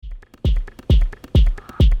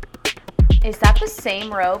Is that the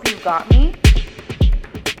same robe you got me?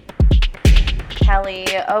 Kelly,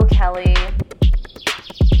 oh Kelly.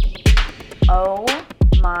 Oh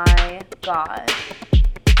my God.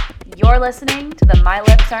 You're listening to the My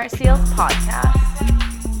Lips Aren't Sealed podcast.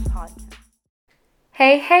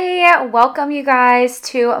 Hey, welcome you guys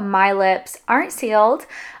to My Lips Aren't Sealed.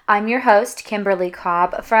 I'm your host, Kimberly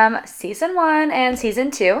Cobb, from Season 1 and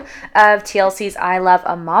Season 2 of TLC's I Love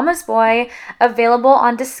a Mama's Boy, available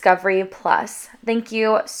on Discovery+. Thank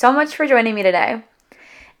you so much for joining me today.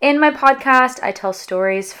 In my podcast, I tell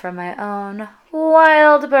stories from my own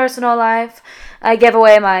wild personal life. I give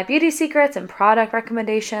away my beauty secrets and product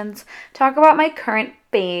recommendations, talk about my current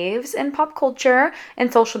faves in pop culture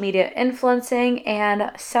and social media influencing,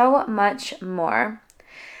 and so much more.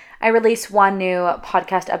 I release one new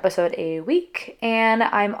podcast episode a week, and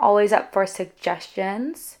I'm always up for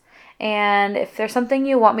suggestions. And if there's something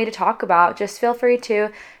you want me to talk about, just feel free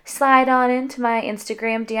to slide on into my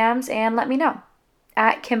Instagram DMs and let me know.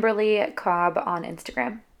 At Kimberly Cobb on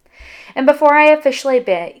Instagram. And before I officially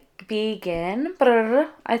begin,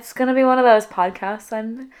 it's going to be one of those podcasts.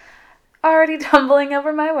 I'm already tumbling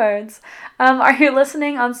over my words. Are you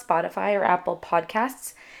listening on Spotify or Apple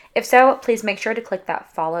Podcasts? If so, please make sure to click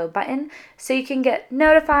that follow button so you can get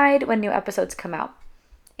notified when new episodes come out.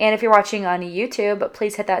 And if you're watching on YouTube,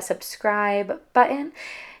 please hit that subscribe button.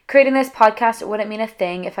 Creating this podcast wouldn't mean a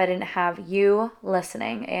thing if I didn't have you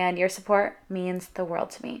listening, and your support means the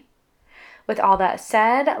world to me. With all that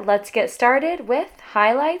said, let's get started with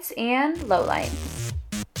highlights and lowlights.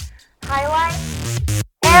 Highlights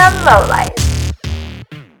and lowlights.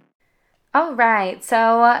 All right,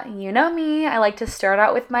 so you know me, I like to start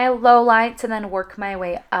out with my lowlights and then work my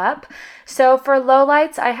way up. So for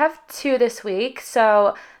lowlights, I have two this week.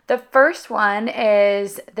 So the first one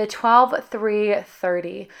is the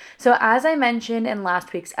 12-3-30. So as I mentioned in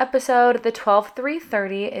last week's episode, the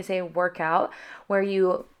 12-3-30 is a workout where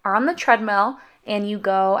you are on the treadmill and you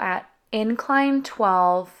go at incline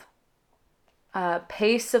 12,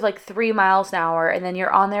 pace of like 3 miles an hour, and then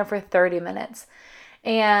you're on there for 30 minutes.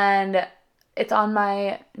 And it's on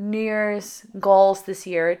my New Year's goals this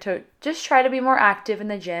year to just try to be more active in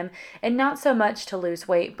the gym, and not so much to lose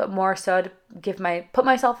weight, but more so to put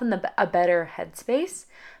myself in a better headspace,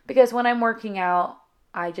 because when I'm working out,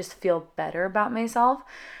 I just feel better about myself.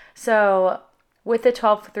 So with the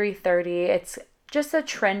 12-3-30, it's just a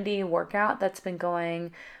trendy workout that's been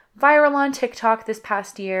going viral on TikTok this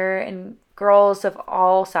past year, and girls of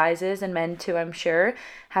all sizes, and men too, I'm sure,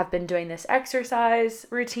 have been doing this exercise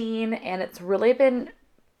routine, and it's really been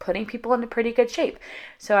putting people into pretty good shape.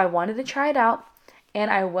 So I wanted to try it out, and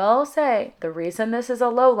I will say the reason this is a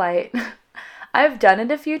low light, I've done it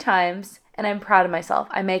a few times, and I'm proud of myself.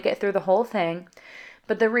 I make it through the whole thing,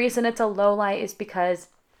 but the reason it's a low light is because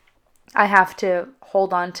I have to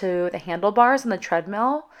hold on to the handlebars on the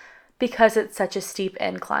treadmill because it's such a steep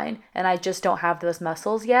incline, and I just don't have those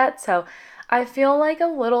muscles yet. So I feel like a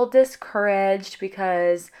little discouraged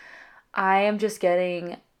because I am just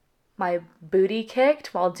getting my booty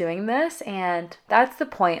kicked while doing this, and that's the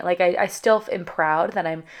point. Like I still am proud that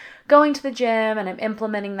I'm going to the gym and I'm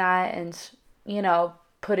implementing that and,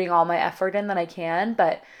 putting all my effort in that I can,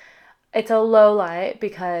 but it's a low light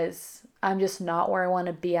because I'm just not where I want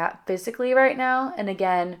to be at physically right now. And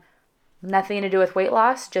again, nothing to do with weight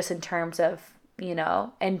loss, just in terms of,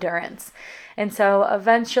 endurance. And so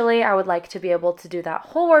eventually I would like to be able to do that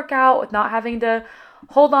whole workout with not having to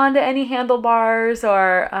hold on to any handlebars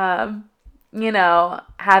or,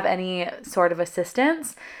 have any sort of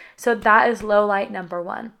assistance. So that is low light number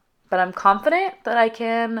one. But I'm confident that I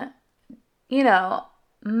can,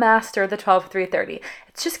 master the 12-3-30.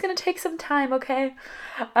 It's just going to take some time, okay?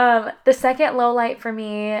 The second low light for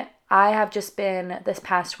me, I have just been this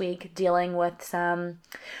past week dealing with some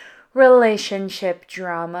relationship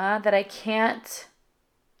drama that I can't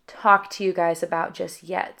talk to you guys about just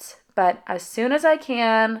yet. But as soon as I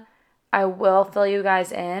can, I will fill you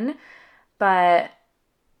guys in. But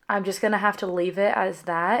I'm just going to have to leave it as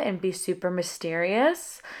that and be super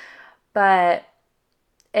mysterious. But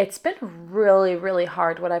it's been really, really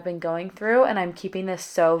hard what I've been going through, and I'm keeping this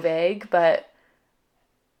so vague, but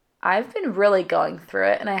I've been really going through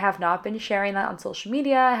it, and I have not been sharing that on social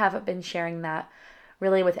media. I haven't been sharing that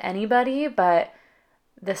really with anybody, but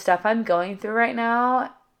the stuff I'm going through right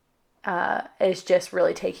now is just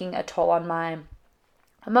really taking a toll on my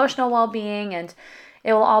emotional well-being, and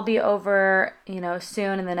it will all be over,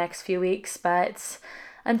 soon in the next few weeks, but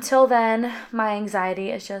until then, my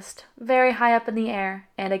anxiety is just very high up in the air,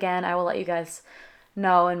 and again, I will let you guys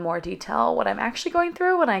know in more detail what I'm actually going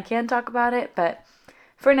through when I can talk about it, but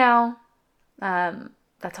for now,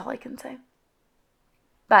 that's all I can say.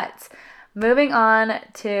 But moving on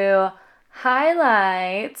to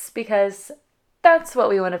highlights, because that's what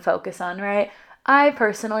we want to focus on, right? I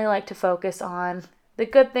personally like to focus on the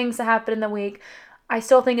good things that happen in the week. I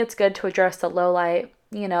still think it's good to address the low light,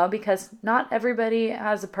 because not everybody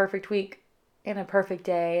has a perfect week and a perfect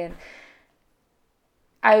day. And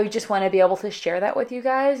I just want to be able to share that with you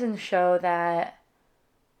guys and show that,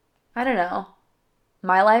 I don't know,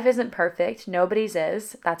 my life isn't perfect. Nobody's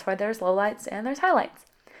is. That's why there's lowlights and there's highlights.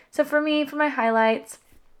 So for me, for my highlights,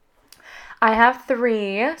 I have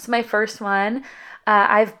 3. So my first one,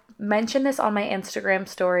 I've mentioned this on my Instagram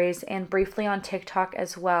stories and briefly on TikTok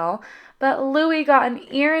as well. But Louis got an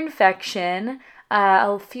ear infection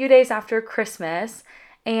a few days after Christmas.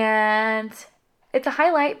 And it's a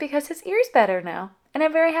highlight because his ear's better now. And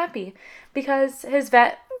I'm very happy because his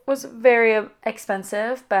vet was very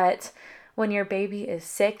expensive. But when your baby is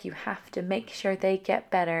sick, you have to make sure they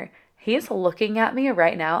get better. He's looking at me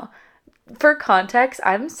right now. For context,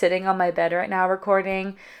 I'm sitting on my bed right now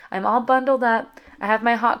recording. I'm all bundled up. I have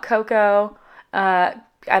my hot cocoa. I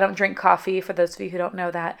don't drink coffee, for those of you who don't know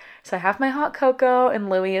that. So I have my hot cocoa, and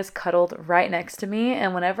Louis is cuddled right next to me.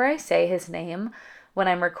 And whenever I say his name, when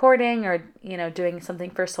I'm recording or, doing something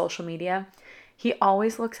for social media, he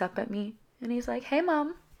always looks up at me and he's like, "Hey,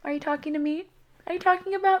 Mom, are you talking to me? Are you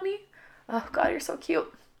talking about me?" Oh, God, you're so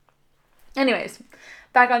cute. Anyways,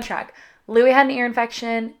 back on track. Louis had an ear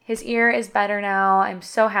infection. His ear is better now. I'm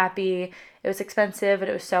so happy. It was expensive, but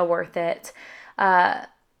it was so worth it.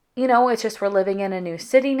 It's just we're living in a new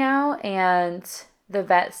city now, and the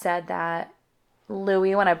vet said that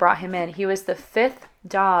Louis, when I brought him in, he was the 5th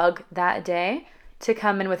dog that day to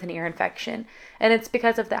come in with an ear infection. And it's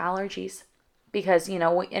because of the allergies. Because,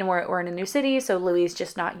 and we're in a new city, so Louis is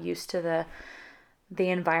just not used to the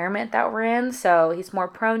environment that we're in, so he's more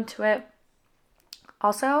prone to it.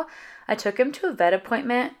 Also, I took him to a vet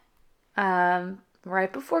appointment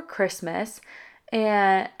right before Christmas,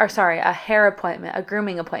 a hair appointment, a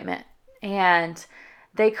grooming appointment, and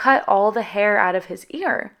they cut all the hair out of his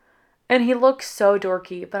ear, and he looks so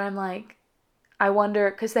dorky, but I'm like, I wonder,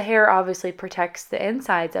 because the hair obviously protects the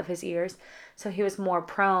insides of his ears, so he was more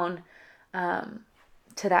prone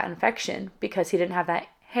to that infection because he didn't have that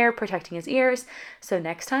hair protecting his ears. So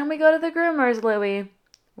next time we go to the groomers, Louis,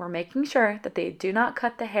 we're making sure that they do not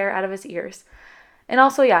cut the hair out of his ears. And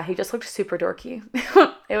also, yeah, he just looked super dorky.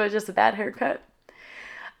 It was just a bad haircut.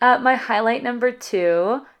 My highlight number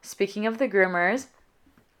 2, speaking of the groomers,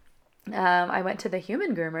 I went to the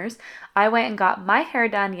human groomers. I went and got my hair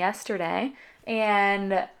done yesterday.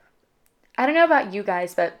 And I don't know about you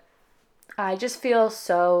guys, but I just feel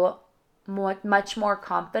so much more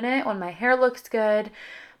confident when my hair looks good.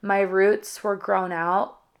 My roots were grown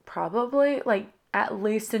out probably like at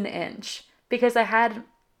least an inch because I had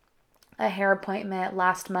a hair appointment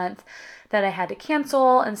last month that I had to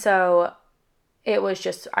cancel, and so I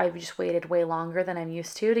just waited way longer than I'm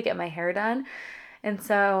used to get my hair done. And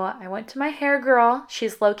so I went to my hair girl.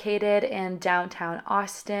 She's located in downtown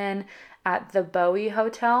Austin at the Bowie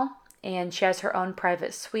Hotel, and she has her own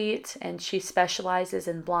private suite, and she specializes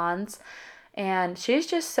in blondes. And she's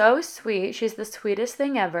just so sweet. She's the sweetest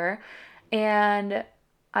thing ever. And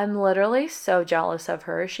I'm literally so jealous of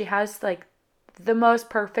her. She has like the most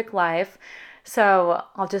perfect life. So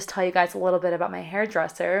I'll just tell you guys a little bit about my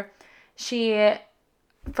hairdresser.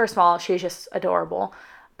 First of all, she's just adorable.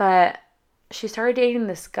 But she started dating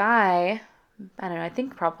this guy, I don't know, I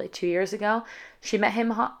think probably 2 years ago. She met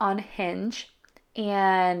him on Hinge.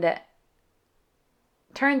 And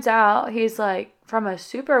turns out he's like from a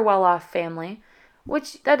super well-off family,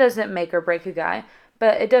 which that doesn't make or break a guy,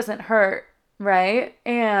 but it doesn't hurt, right?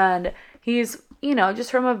 And he's,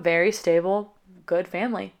 just from a very stable, good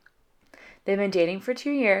family. They've been dating for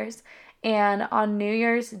 2 years, and on New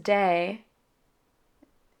Year's Day,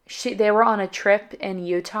 they were on a trip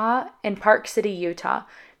in Park City, Utah,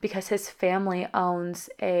 because his family owns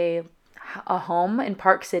a home in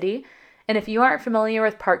Park City. And if you aren't familiar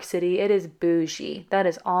with Park City, it is bougie. That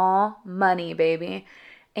is all money, baby.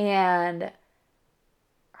 And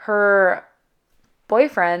her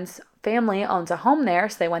boyfriend's family owns a home there,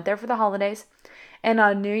 so they went there for the holidays. And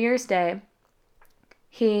on New Year's Day,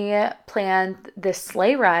 he planned this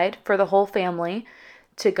sleigh ride for the whole family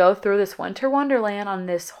to go through this winter wonderland on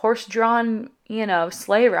this horse-drawn,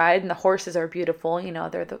 sleigh ride. And the horses are beautiful.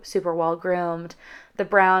 They're super well-groomed. The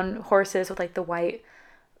brown horses with like the white,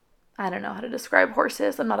 I don't know how to describe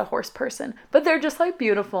horses. I'm not a horse person, but they're just like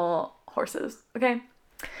beautiful horses. Okay.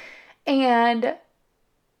 And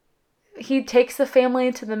he takes the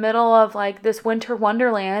family to the middle of like this winter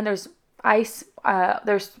wonderland. There's ice,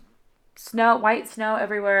 there's snow, white snow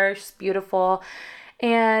everywhere. It's just beautiful.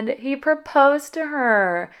 And he proposed to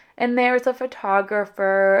her, and there was a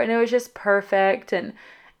photographer, and it was just perfect. And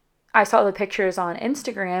I saw the pictures on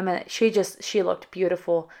Instagram, and she looked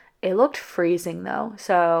beautiful. It looked freezing though.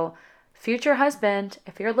 So, future husband,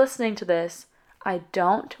 if you're listening to this, I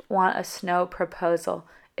don't want a snow proposal.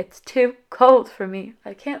 It's too cold for me.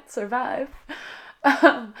 I can't survive.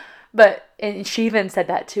 And she even said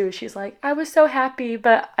that too. She's like, I was so happy,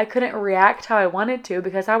 but I couldn't react how I wanted to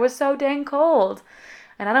because I was so dang cold.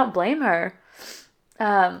 And I don't blame her.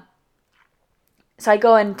 Um, so I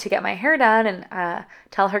go in to get my hair done and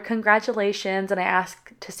tell her congratulations. And I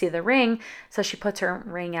ask to see the ring. So she puts her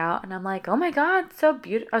ring out. And I'm like, oh my God, so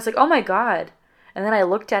beautiful. I was like, oh my God. And then I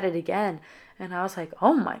looked at it again. And I was like,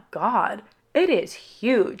 oh my God, it is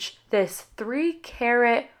huge. This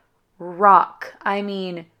 3-carat rock. I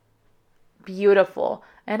mean, beautiful.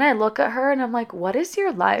 And I look at her and I'm like, what is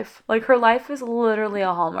your life? Like, her life is literally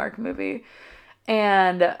a Hallmark movie.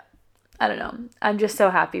 And I don't know. I'm just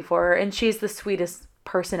so happy for her. And she's the sweetest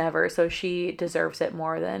person ever. So she deserves it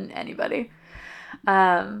more than anybody.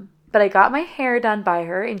 But I got my hair done by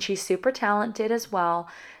her, and she's super talented as well.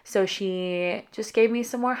 So she just gave me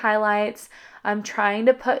some more highlights. I'm trying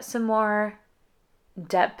to put some more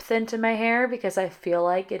depth into my hair because I feel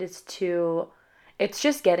like it's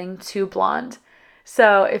just getting too blonde.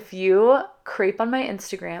 So if you creep on my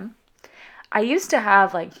Instagram, I used to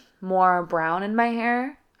have like more brown in my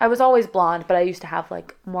hair. I was always blonde, but I used to have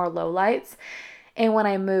like more lowlights. And when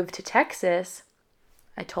I moved to Texas,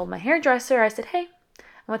 I told my hairdresser, I said, hey,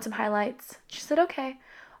 I want some highlights. She said, okay.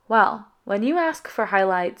 Well, when you ask for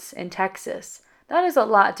highlights in Texas, that is a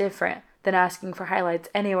lot different than asking for highlights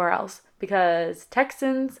anywhere else because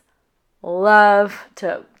Texans love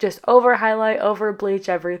to just over highlight, over bleach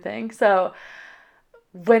everything. So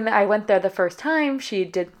when I went there the first time, she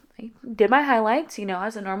did my highlights,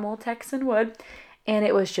 as a normal Texan would, and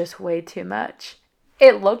it was just way too much.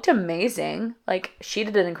 It looked amazing. Like, she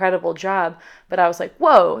did an incredible job, but I was like,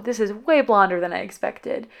 whoa, this is way blonder than I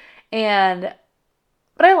expected. But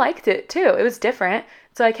I liked it too. It was different.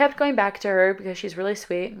 So I kept going back to her because she's really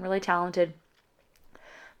sweet and really talented.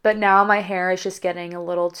 But now my hair is just getting a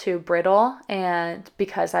little too brittle, and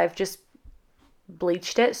because I've just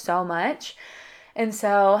bleached it so much. And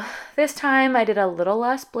so this time I did a little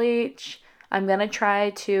less bleach. I'm going to try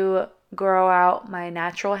to grow out my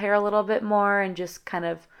natural hair a little bit more and just kind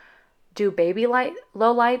of do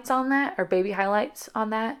low lights on that, or baby highlights on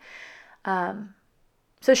that.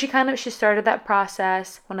 So she started that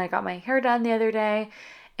process when I got my hair done the other day,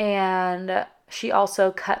 and she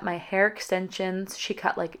also cut my hair extensions. She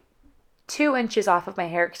cut like 2 inches off of my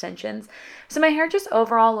hair extensions. So my hair just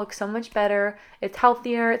overall looks so much better. It's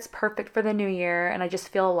healthier. It's perfect for the new year. And I just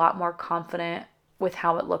feel a lot more confident with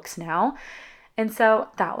how it looks now. And so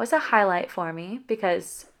that was a highlight for me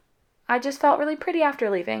because I just felt really pretty after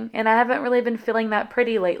leaving. And I haven't really been feeling that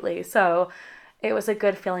pretty lately. So it was a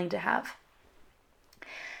good feeling to have.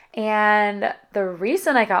 And the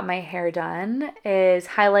reason I got my hair done is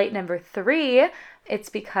highlight number 3. It's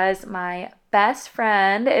because my best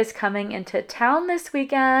friend is coming into town this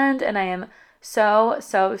weekend, and I am so,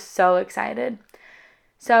 so, so excited.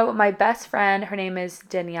 So my best friend, her name is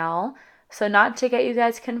Danielle. So not to get you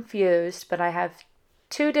guys confused, but I have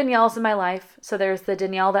 2 Danielles in my life. So there's the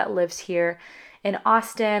Danielle that lives here in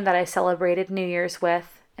Austin that I celebrated New Year's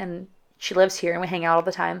with, and she lives here and we hang out all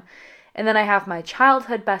the time. And then I have my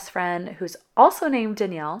childhood best friend who's also named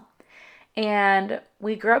Danielle. And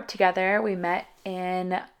we grew up together. We met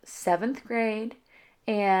in 7th grade.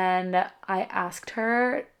 And I asked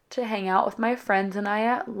her to hang out with my friends and I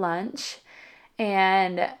at lunch.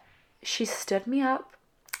 And she stood me up.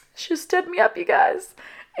 She stood me up, you guys.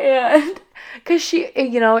 And because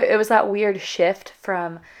it was that weird shift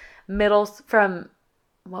from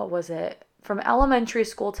elementary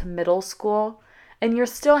school to middle school. And you're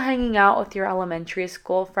still hanging out with your elementary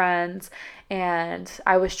school friends. And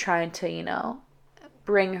I was trying to,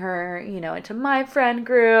 bring her, into my friend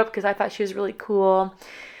group because I thought she was really cool.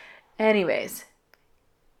 Anyways,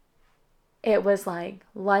 it was like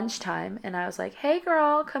lunchtime and I was like, hey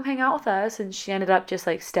girl, come hang out with us. And she ended up just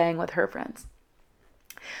like staying with her friends.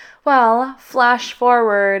 Well, flash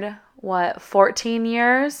forward, 14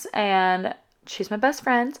 years, and she's my best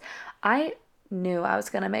friend. I knew I was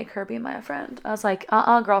going to make her be my friend. I was like,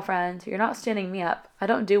 girlfriend, you're not standing me up. I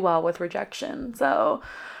don't do well with rejection. So,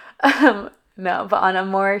 no, but on a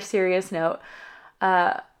more serious note,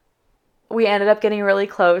 we ended up getting really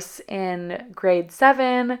close in grade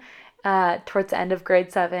 7, towards the end of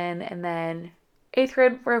grade 7, and then 8th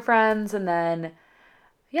grade we're friends, and then,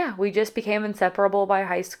 yeah, we just became inseparable by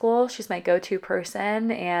high school. She's my go-to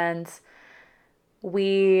person, and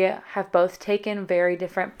We have both taken very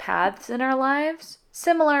different paths in our lives,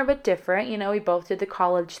 similar but different. We both did the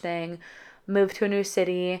college thing, moved to a new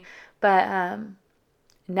city, but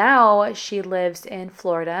now she lives in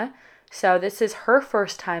Florida. So this is her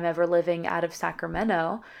first time ever living out of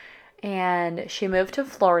Sacramento. And she moved to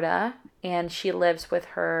Florida and she lives with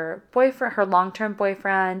her boyfriend, her long-term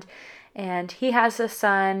boyfriend, and he has a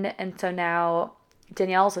son. And so now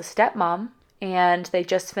Danielle's a stepmom and they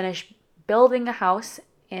just finished building a house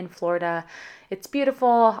in Florida. It's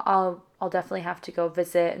beautiful. I'll definitely have to go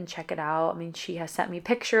visit and check it out. I mean, she has sent me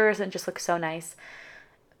pictures and it just looks so nice.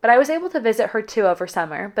 But I was able to visit her too over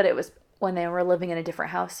summer, but it was when they were living in a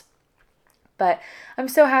different house. But I'm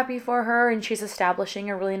so happy for her, and she's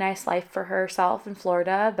establishing a really nice life for herself in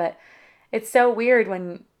Florida. But it's so weird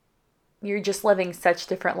when you're just living such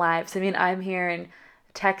different lives. I mean, I'm here in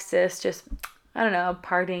Texas, just, I don't know,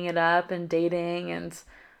 partying it up and dating and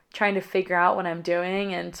trying to figure out what I'm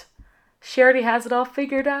doing. And she already has it all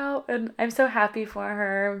figured out, and I'm so happy for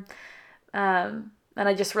her. And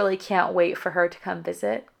I just really can't wait for her to come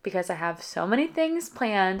visit because I have so many things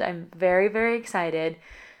planned. I'm very, very excited.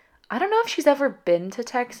 I don't know if she's ever been to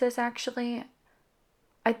Texas, actually.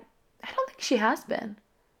 I don't think she has been.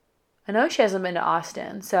 I know she hasn't been to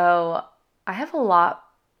Austin, so I have a lot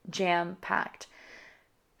jam-packed.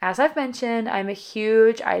 As I've mentioned, I'm a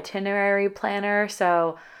huge itinerary planner,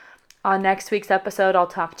 so on next week's episode, I'll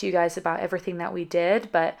talk to you guys about everything that we did,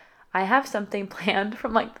 but I have something planned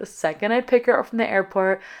from like the second I pick her up from the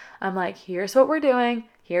airport. I'm like, here's what we're doing.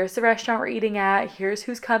 Here's the restaurant we're eating at. Here's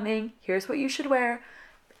who's coming. Here's what you should wear.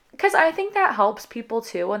 Because I think that helps people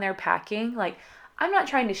too when they're packing. Like, I'm not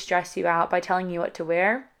trying to stress you out by telling you what to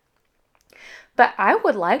wear. But I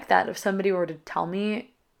would like that if somebody were to tell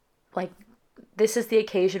me, like, this is the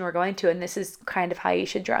occasion we're going to and this is kind of how you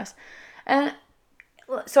should dress. And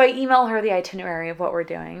so I email her the itinerary of what we're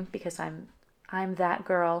doing because I'm that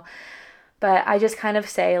girl. But I just kind of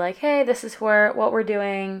say like, hey, this is what we're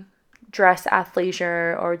doing. Dress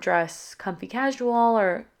athleisure or dress comfy casual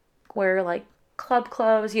or wear like club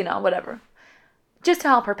clothes, whatever. Just to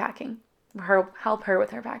help her help her with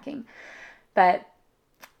her packing. But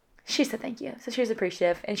she said thank you. So she was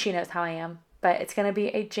appreciative and she knows how I am. But it's going to be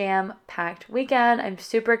a jam-packed weekend. I'm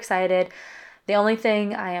super excited. The only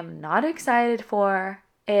thing I am not excited for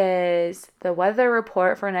is the weather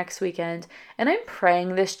report for next weekend. And I'm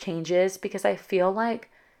praying this changes because I feel like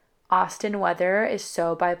Austin weather is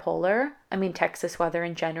so bipolar. I mean, Texas weather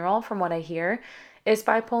in general, from what I hear, is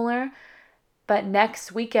bipolar. But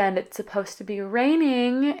next weekend, it's supposed to be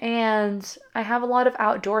raining, and I have a lot of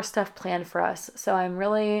outdoor stuff planned for us. So I'm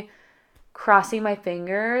really crossing my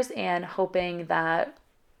fingers and hoping that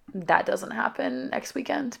that doesn't happen next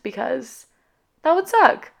weekend because that would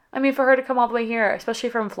suck. I mean, for her to come all the way here, especially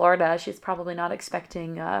from Florida, she's probably not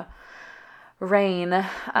expecting rain.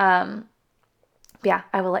 Yeah,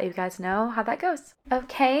 I will let you guys know how that goes.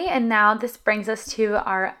 Okay, and now this brings us to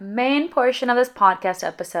our main portion of this podcast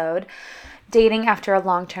episode. Dating after a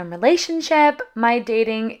long-term relationship, my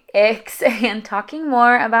dating icks, and talking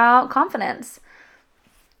more about confidence.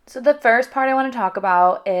 So the first part I want to talk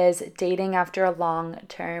about is dating after a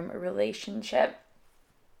long-term relationship.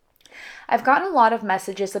 I've gotten a lot of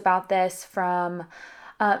messages about this from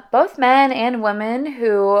both men and women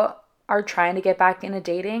who are trying to get back into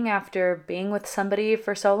dating after being with somebody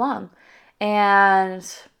for so long. And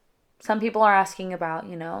some people are asking about,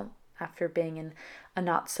 after being in a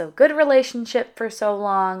not so good relationship for so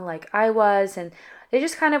long, like I was, and they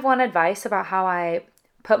just kind of want advice about how I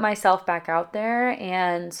put myself back out there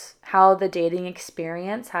and how the dating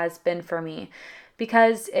experience has been for me,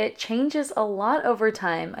 because it changes a lot over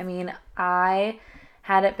time. I mean, I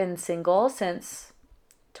hadn't been single since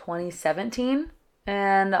 2017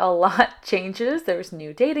 and a lot changes. There's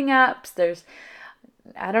new dating apps.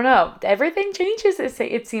 I don't know, everything changes,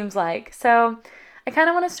 it seems like. So I kind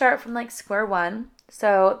of want to start from like square one.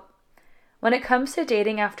 So when it comes to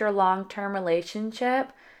dating after a long-term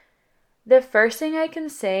relationship, the first thing I can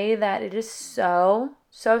say that it is so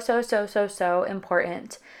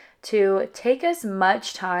important to take as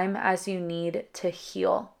much time as you need to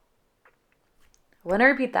heal. I want to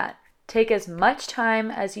repeat that. Take as much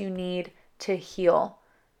time as you need to heal.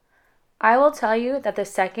 I will tell you that the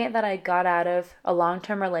second that I got out of a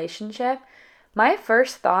long-term relationship, my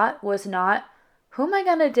first thought was not, who am I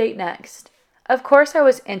going to date next? Of course, I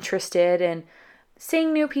was interested in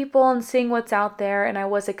seeing new people and seeing what's out there, and I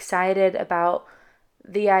was excited about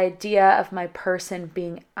the idea of my person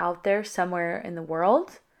being out there somewhere in the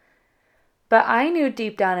world. But I knew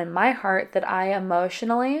deep down in my heart that I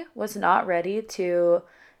emotionally was not ready to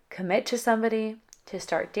commit to somebody to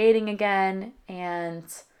start dating again, and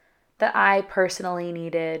that I personally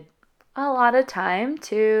needed a lot of time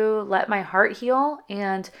to let my heart heal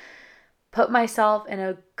and put myself in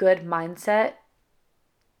a good mindset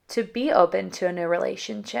to be open to a new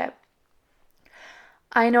relationship.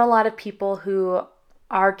 I know a lot of people who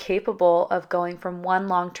are capable of going from one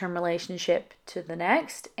long-term relationship to the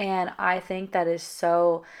next, and I think that is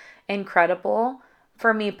so incredible.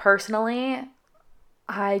 For me personally,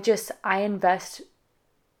 I invest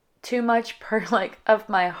too much of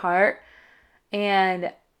my heart,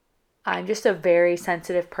 and I'm just a very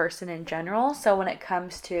sensitive person in general. So when it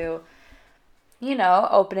comes to,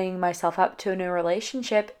 opening myself up to a new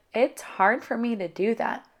relationship, it's hard for me to do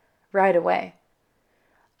that right away.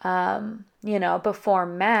 Before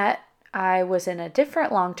Matt, I was in a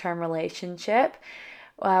different long-term relationship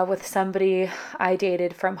with somebody I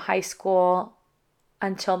dated from high school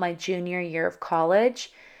until my junior year of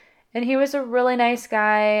college. And he was a really nice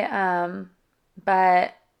guy,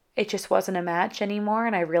 but it just wasn't a match anymore.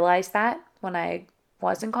 And I realized that when I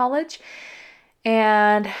was in college.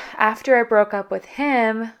 And after I broke up with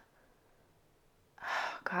him,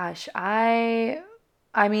 gosh, I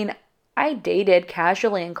mean, I dated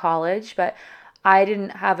casually in college, but I didn't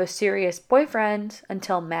have a serious boyfriend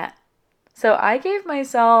until Matt. So I gave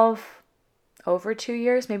myself over 2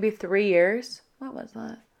 years, maybe 3 years. What was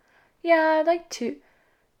that? Yeah, like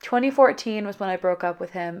 2014 was when I broke up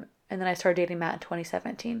with him, and then I started dating Matt in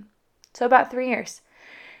 2017. So about 3 years.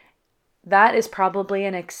 That is probably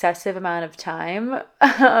an excessive amount of time.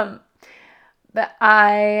 But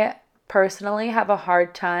I personally have a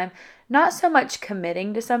hard time, not so much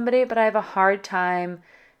committing to somebody, but I have a hard time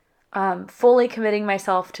fully committing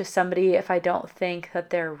myself to somebody if I don't think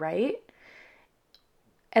that they're right.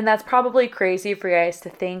 And that's probably crazy for you guys to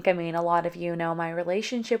think. I mean, a lot of you know my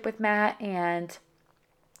relationship with Matt and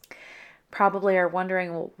probably are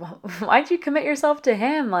wondering, well, why'd you commit yourself to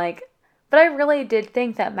him? But I really did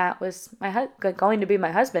think that Matt was going to be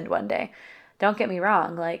my husband one day. Don't get me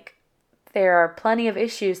wrong. There are plenty of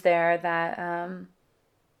issues there that I'm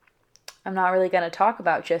not really going to talk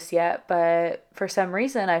about just yet, but for some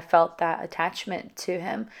reason I felt that attachment to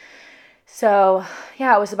him. So,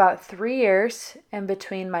 yeah, it was about 3 years in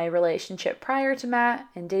between my relationship prior to Matt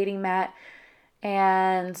and dating Matt.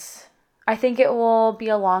 And I think it will be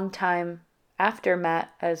a long time after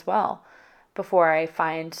Matt as well before I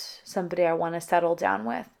find somebody I want to settle down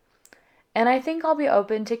with. And I think I'll be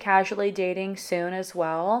open to casually dating soon as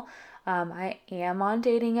well. I am on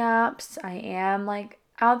dating apps. I am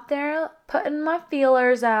out there putting my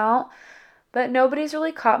feelers out, but nobody's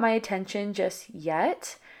really caught my attention just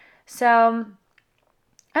yet. So,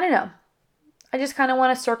 I don't know. I just kind of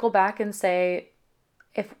want to circle back and say,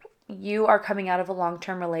 if you are coming out of a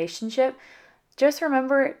long-term relationship, just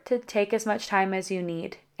remember to take as much time as you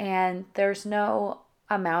need. And there's no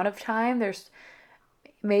amount of time.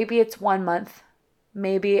 Maybe it's 1 month.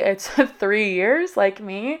 Maybe it's 3 years like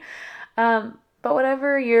me. But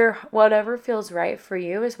whatever feels right for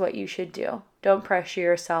you is what you should do. Don't pressure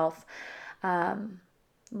yourself.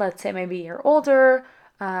 Let's say maybe you're older,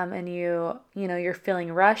 and you're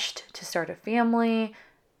feeling rushed to start a family.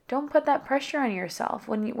 Don't put that pressure on yourself.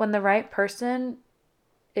 When the right person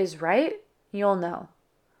is right, you'll know.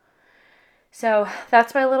 So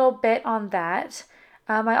that's my little bit on that.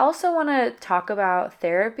 I also want to talk about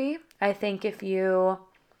therapy. I think if you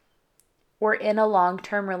were in a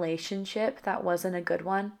long-term relationship that wasn't a good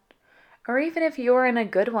one, or even if you were in a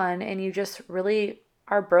good one and you just really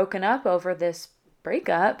are broken up over this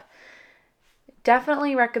breakup,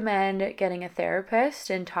 definitely recommend getting a therapist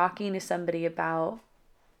and talking to somebody about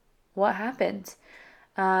what happened.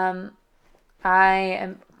 I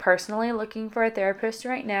am personally looking for a therapist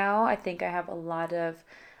right now. I think I have a lot of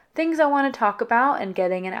things I want to talk about, and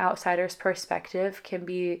getting an outsider's perspective can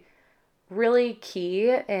be really key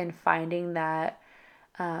in finding that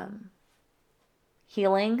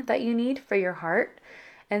healing that you need for your heart.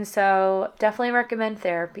 And so definitely recommend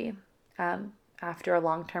therapy after a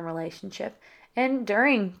long-term relationship. And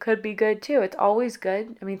during could be good too. It's always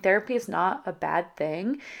good. I mean, therapy is not a bad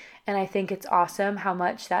thing. And I think it's awesome how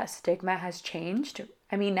much that stigma has changed.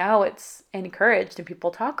 I mean, now it's encouraged and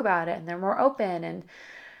people talk about it and they're more open.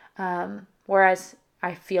 And whereas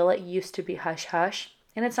I feel it used to be hush hush,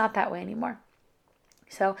 and it's not that way anymore.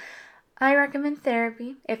 So I recommend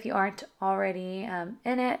therapy if you aren't already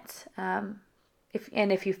in it.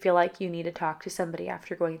 If you feel like you need to talk to somebody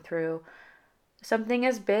after going through something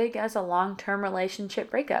as big as a long-term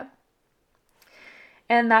relationship breakup.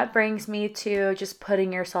 And that brings me to just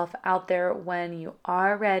putting yourself out there when you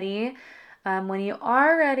are ready. When you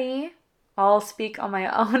are ready, I'll speak on my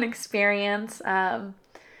own experience.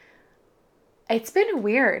 It's been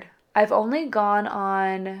weird. I've only gone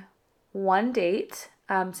on one date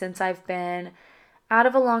since I've been out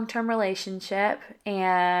of a long-term relationship,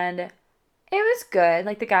 and it was good.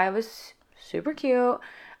 Like, the guy was super cute.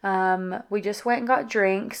 We just went and got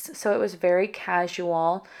drinks, so it was very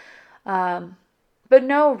casual. But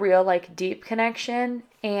no real like deep connection.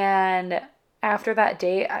 And after that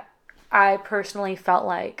date, I personally felt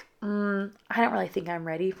like I don't really think I'm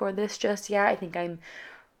ready for this just yet. I think I'm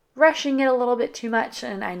rushing it a little bit too much,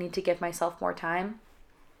 and I need to give myself more time.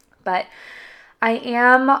 But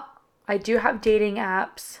I do have dating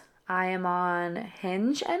apps. I am on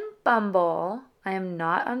Hinge and Bumble. I am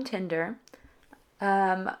not on Tinder.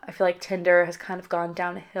 I feel like Tinder has kind of gone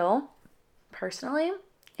downhill personally.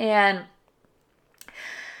 And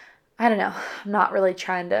I don't know. I'm not really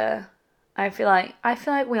trying to. I feel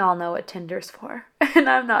like we all know what Tinder's for, and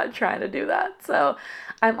I'm not trying to do that. So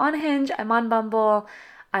I'm on Hinge, I'm on Bumble.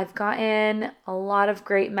 I've gotten a lot of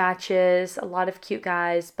great matches, a lot of cute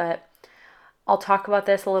guys, but I'll talk about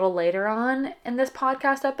this a little later on in this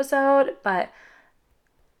podcast episode. But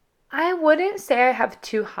I wouldn't say I have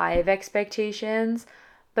too high of expectations,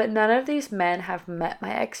 but none of these men have met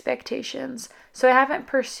my expectations. So I haven't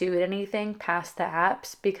pursued anything past the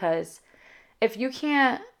apps, because if you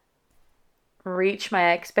can't reach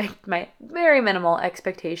my very minimal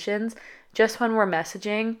expectations just when we're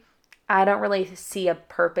messaging, I don't really see a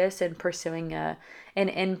purpose in pursuing an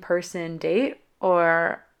in-person date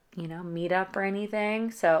or, meet up or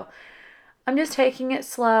anything. So I'm just taking it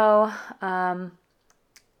slow. The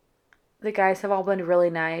guys have all been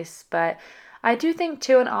really nice, but I do think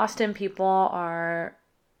too in Austin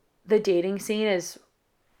the dating scene is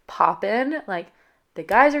poppin'. Like, the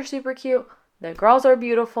guys are super cute, the girls are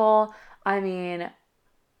beautiful. I mean,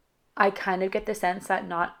 I kind of get the sense that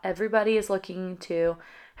not everybody is looking to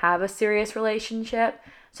have a serious relationship.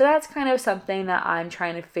 So that's kind of something that I'm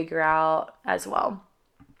trying to figure out as well.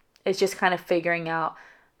 It's just kind of figuring out,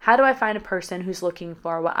 how do I find a person who's looking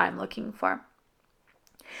for what I'm looking for?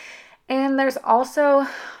 And there's also,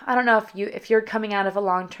 I don't know if you're coming out of a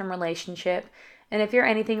long-term relationship, and if you're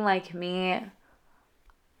anything like me,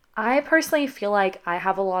 I personally feel like I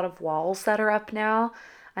have a lot of walls that are up now.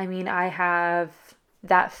 I mean, I have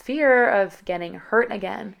that fear of getting hurt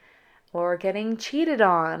again, or getting cheated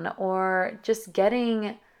on, or just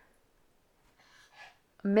getting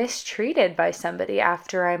mistreated by somebody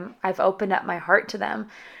after I've opened up my heart to them.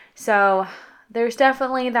 So there's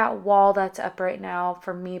definitely that wall that's up right now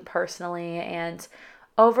for me personally, and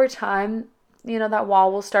over time, that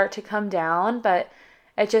wall will start to come down, but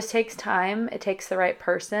it just takes time. It takes the right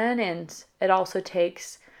person, and it also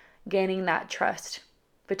takes gaining that trust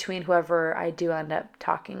between whoever I do end up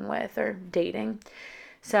talking with or dating.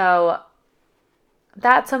 So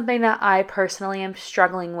that's something that I personally am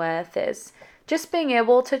struggling with, is just being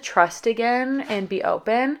able to trust again and be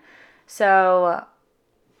open. So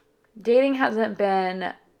dating hasn't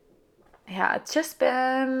been, it's just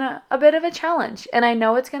been a bit of a challenge, and I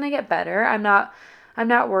know it's going to get better. I'm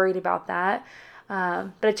not worried about that.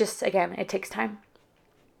 But it takes time.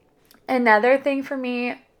 Another thing for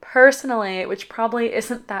me personally, which probably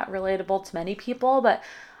isn't that relatable to many people, but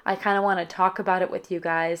I kind of want to talk about it with you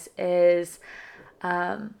guys, is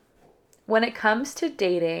when it comes to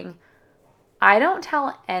dating, I don't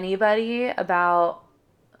tell anybody about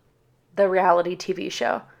the reality TV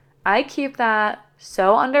show. I keep that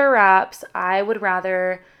so under wraps. I would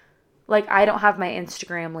rather, I don't have my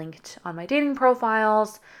Instagram linked on my dating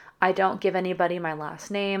profiles. I don't give anybody my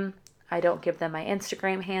last name. I don't give them my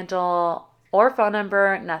Instagram handle or phone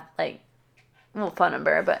number. Phone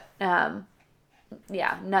number, but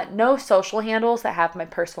no social handles that have my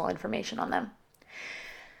personal information on them.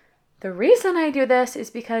 The reason I do this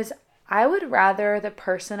is because I would rather the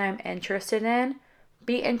person I'm interested in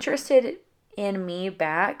be interested in me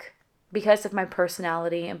back because of my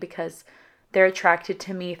personality and because they're attracted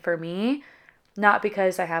to me for me, not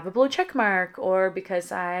because I have a blue check mark or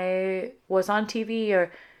because I was on TV,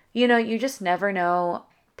 or, you just never know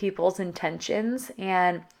people's intentions.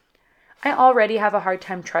 And I already have a hard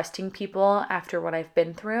time trusting people after what I've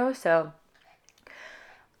been through. So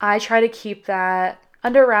I try to keep that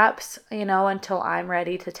under wraps, until I'm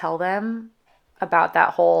ready to tell them about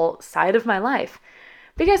that whole side of my life.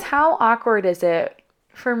 Because how awkward is it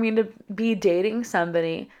for me to be dating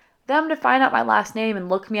somebody, them to find out my last name and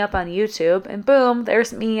look me up on YouTube, and boom,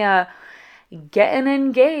 there's me getting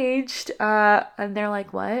engaged. And they're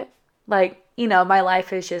like, what? My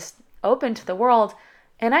life is just open to the world.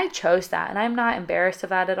 And I chose that, and I'm not embarrassed of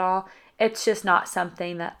that at all. It's just not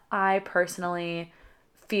something that I personally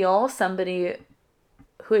feel somebody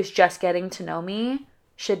who is just getting to know me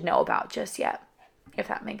should know about just yet, if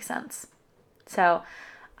that makes sense. So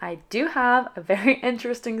I do have a very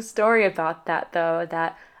interesting story about that, though,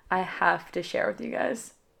 that I have to share with you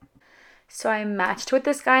guys. So I matched with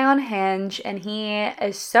this guy on Hinge, and he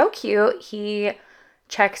is so cute. He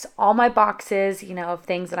checks all my boxes, of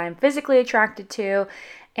things that I'm physically attracted to.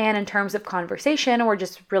 And in terms of conversation, we're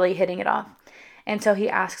just really hitting it off. And so he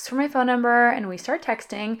asks for my phone number, and we start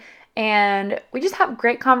texting, and we just have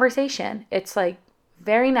great conversation. It's like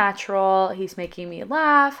very natural. He's making me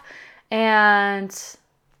laugh, and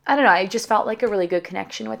I don't know, I just felt like a really good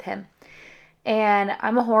connection with him. And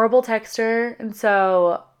I'm a horrible texter, and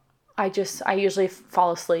so I usually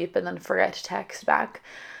fall asleep and then forget to text back.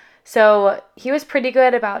 So he was pretty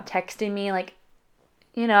good about texting me like,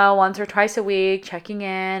 once or twice a week, checking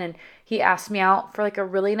in. And he asked me out for like a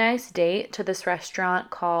really nice date to this restaurant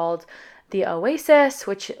called The Oasis,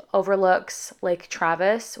 which overlooks Lake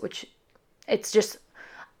Travis, which it's just,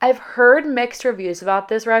 I've heard mixed reviews about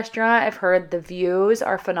this restaurant. I've heard the views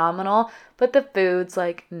are phenomenal, but the food's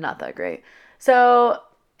like not that great. So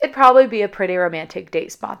it'd probably be a pretty romantic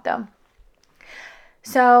date spot though.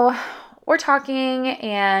 So we're talking,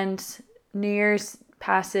 and New Year's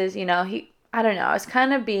passes, I don't know, I was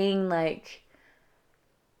kind of being like,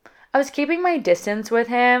 I was keeping my distance with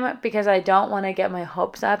him because I don't want to get my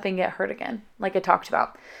hopes up and get hurt again, like I talked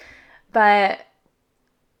about. But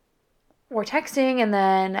we're texting, and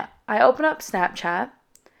then I open up Snapchat,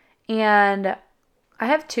 and I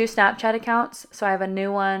have 2 Snapchat accounts. So I have a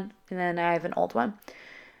new one, and then I have an old one.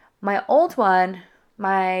 My old one,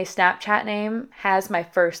 my Snapchat name has my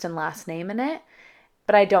first and last name in it,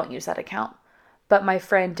 but I don't use that account. But my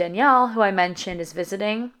friend Danielle, who I mentioned is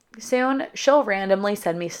visiting soon, she'll randomly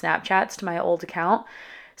send me Snapchats to my old account.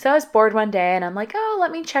 So I was bored one day, and I'm like, oh,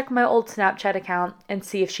 let me check my old Snapchat account and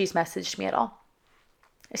see if she's messaged me at all.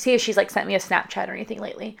 See if she's like sent me a Snapchat or anything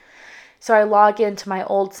lately. So I log into my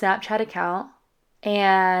old Snapchat account,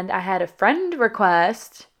 and I had a friend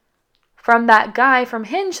request from that guy from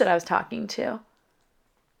Hinge that I was talking to.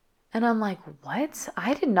 And I'm like, what?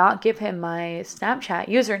 I did not give him my Snapchat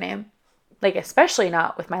username. Like, especially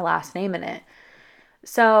not with my last name in it.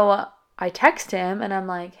 So I text him, and I'm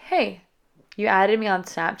like, hey, you added me on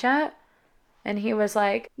Snapchat? And he was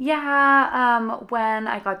like, yeah, when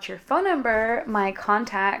I got your phone number, my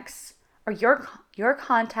contacts, or your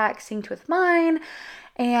contacts synced with mine,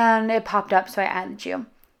 and it popped up, so I added you.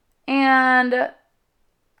 And I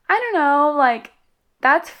don't know, like,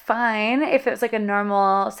 that's fine if it was like a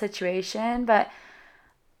normal situation, but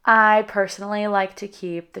I personally like to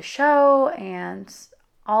keep the show and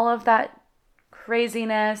all of that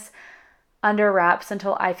craziness under wraps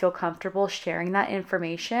until I feel comfortable sharing that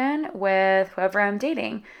information with whoever I'm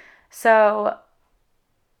dating. So,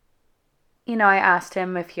 I asked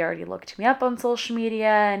him if he already looked me up on social media,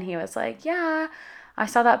 and he was like, yeah, I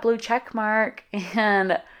saw that blue check mark.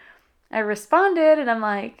 And I responded, and I'm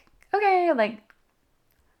like, okay, like,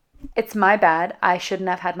 it's my bad. I shouldn't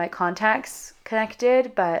have had my contacts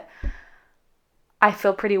connected, but I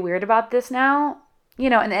feel pretty weird about this now.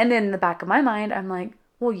 And in the back of my mind, I'm like,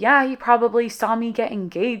 well, yeah, he probably saw me get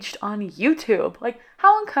engaged on YouTube. Like,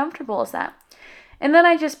 how uncomfortable is that? And then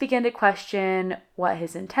I just begin to question what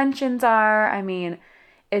his intentions are. I mean,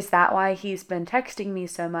 is that why he's been texting me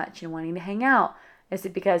so much and wanting to hang out? Is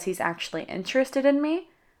it because he's actually interested in me?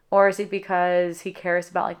 Or is it because he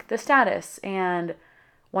cares about like the status and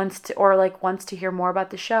wants to hear more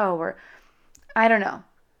about the show? Or I don't know.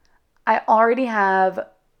 I already have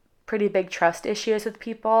pretty big trust issues with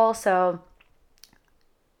people, so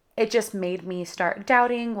it just made me start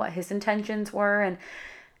doubting what his intentions were, and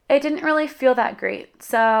it didn't really feel that great.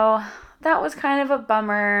 So that was kind of a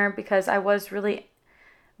bummer because I was really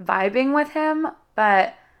vibing with him,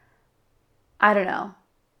 but I don't know.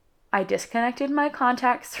 I disconnected my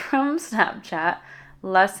contacts from Snapchat.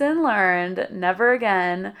 Lesson learned, never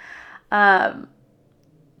again.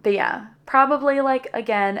 But yeah, probably like,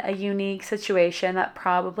 again, a unique situation that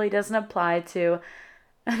probably doesn't apply to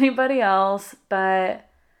anybody else, but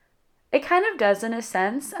it kind of does in a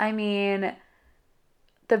sense. I mean,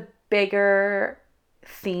 the bigger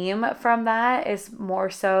theme from that is more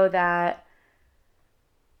so that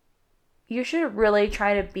you should really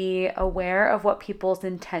try to be aware of what people's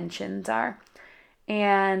intentions are.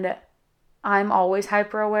 And I'm always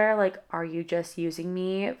hyper aware, like, are you just using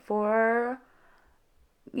me for,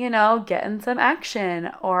 getting some action?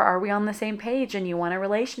 Or are we on the same page and you want a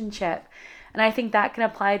relationship? And I think that can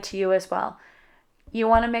apply to you as well. You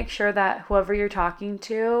want to make sure that whoever you're talking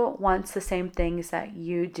to wants the same things that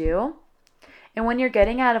you do. And when you're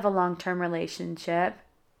getting out of a long-term relationship,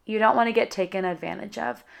 You don't want to get taken advantage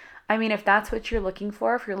of. I mean, if that's what you're looking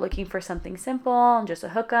for, if you're looking for something simple and just a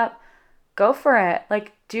hookup, go for it.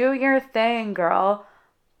 Like, do your thing, girl.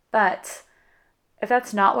 But if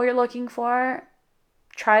that's not what you're looking for,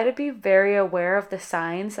 try to be very aware of the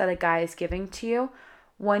signs that a guy is giving to you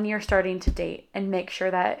when you're starting to date and make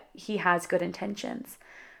sure that he has good intentions.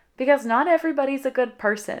 Because not everybody's a good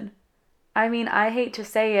person. I mean, I hate to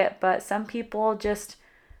say it, but some people just,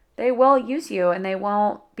 they will use you and they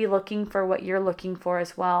won't be looking for what you're looking for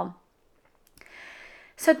as well.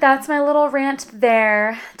 So that's my little rant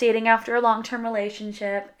there. Dating after a long-term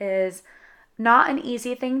relationship is not an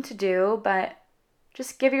easy thing to do, but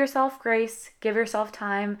just give yourself grace, give yourself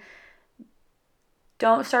time.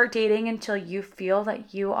 Don't start dating until you feel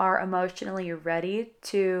that you are emotionally ready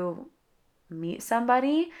to meet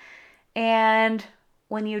somebody. And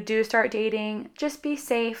when you do start dating, just be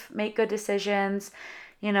safe, make good decisions,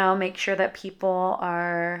 make sure that people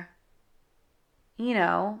are,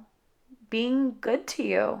 being good to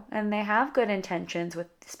you and they have good intentions with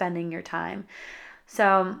spending your time.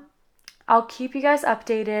 So I'll keep you guys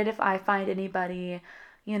updated if I find anybody,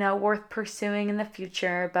 worth pursuing in the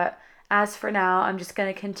future. But as for now, I'm just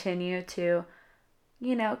going to continue to,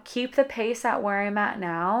 keep the pace at where I'm at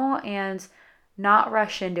now and not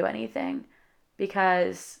rush into anything,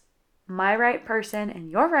 because my right person and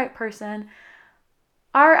your right person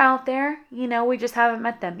are out there. We just haven't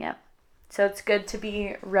met them yet. So it's good to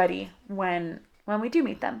be ready when we do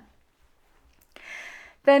meet them.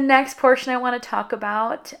 The next portion I want to talk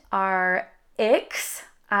about are icks,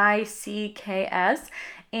 ICKS.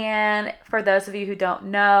 And for those of you who don't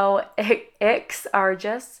know, icks are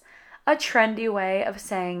just a trendy way of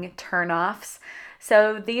saying turnoffs.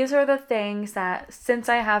 So these are the things that, since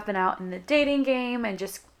I have been out in the dating game and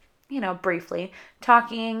just, briefly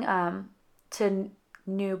talking to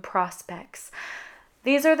new prospects,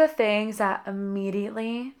 these are the things that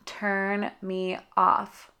immediately turn me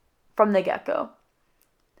off from the get-go.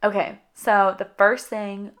 Okay, so the first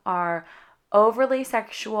thing are overly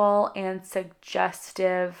sexual and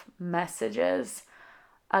suggestive messages.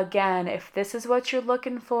 Again, if this is what you're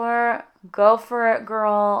looking for, go for it,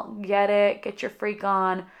 girl. Get it. Get your freak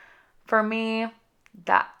on. For me,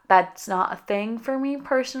 that's not a thing for me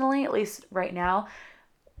personally, at least right now.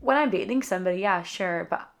 When I'm dating somebody, yeah, sure,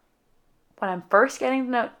 but when I'm first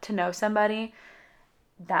getting to know somebody,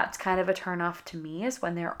 that's kind of a turnoff to me, is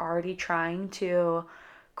when they're already trying to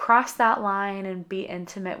cross that line and be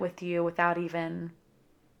intimate with you without even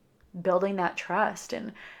building that trust,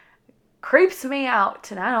 and creeps me out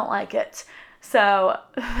and I don't like it. So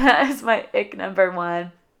that is my ick number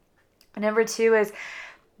one. Number two is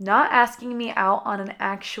not asking me out on an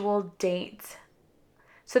actual date.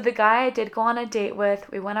 So the guy I did go on a date with,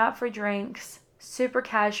 we went out for drinks, super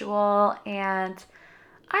casual, and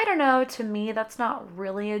I don't know, to me that's not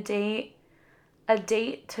really a date. A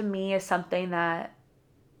date to me is something that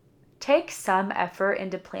takes some effort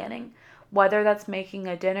into planning, whether that's making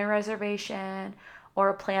a dinner reservation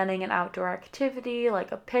or planning an outdoor activity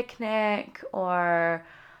like a picnic or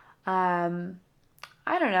I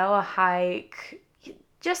don't know, a hike,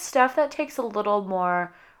 just stuff that takes a little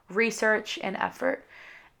more research and effort.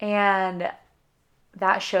 And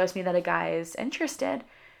that shows me that a guy is interested.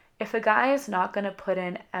 If a guy is not going to put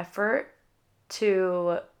in effort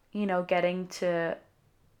to, getting to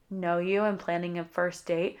know you and planning a first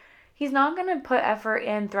date, he's not going to put effort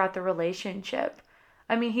in throughout the relationship.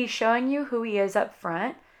 I mean, he's showing you who he is up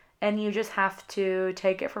front, and you just have to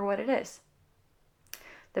take it for what it is.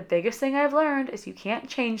 The biggest thing I've learned is you can't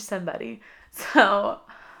change somebody. So,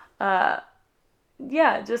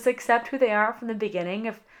 just accept who they are from the beginning.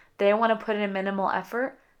 If they want to put in minimal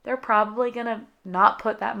effort, they're probably going to not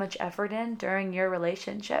put that much effort in during your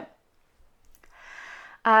relationship.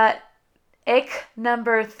 Ick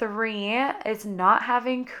number 3 is not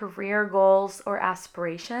having career goals or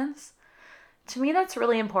aspirations. To me, that's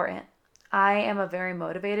really important. I am a very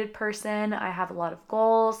motivated person. I have a lot of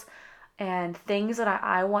goals and things that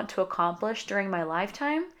I want to accomplish during my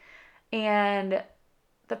lifetime. And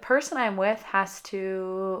the person I'm with has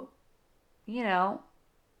to,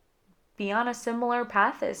 be on a similar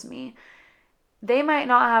path as me. They might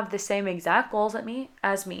not have the same exact goals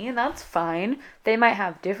as me, and that's fine. They might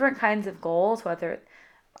have different kinds of goals, whether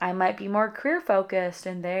I might be more career focused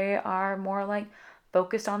and they are more like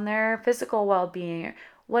focused on their physical well-being,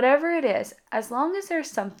 whatever it is. As long as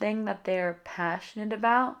there's something that they're passionate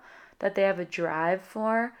about, that they have a drive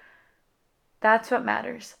for, that's what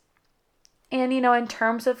matters. And, in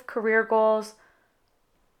terms of career goals,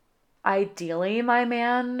 ideally my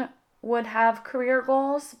man would have career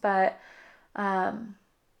goals, but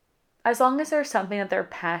as long as there's something that they're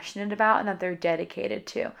passionate about and that they're dedicated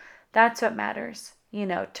to, that's what matters.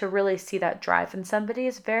 To really see that drive in somebody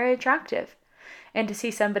is very attractive. And to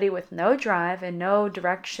see somebody with no drive and no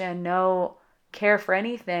direction, no care for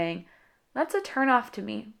anything, that's a turnoff to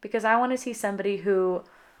me, because I want to see somebody who,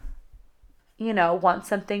 wants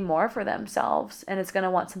something more for themselves and is going to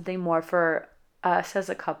want something more for us as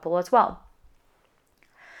a couple as well.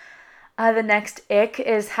 The next ick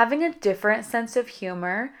is having a different sense of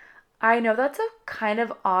humor. I know that's a kind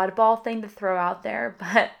of oddball thing to throw out there,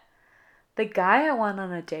 but the guy I went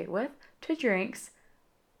on a date with to drinks,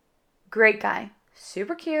 great guy,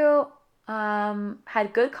 super cute,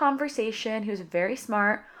 had good conversation, he was very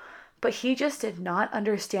smart, but he just did not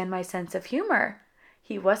understand my sense of humor.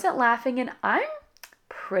 He wasn't laughing, and I'm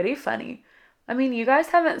pretty funny. I mean, you guys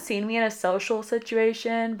haven't seen me in a social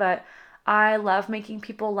situation, but I love making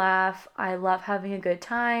people laugh. I love having a good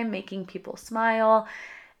time, making people smile.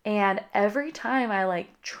 And every time I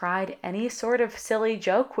tried any sort of silly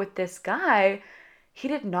joke with this guy, he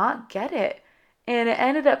did not get it. And it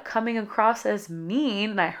ended up coming across as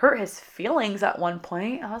mean, and I hurt his feelings at one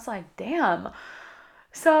point. I was like, damn.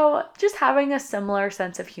 So just having a similar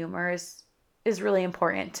sense of humor is really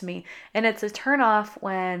important to me. And it's a turn off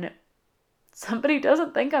when somebody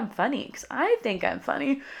doesn't think I'm funny, because I think I'm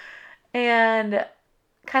funny. And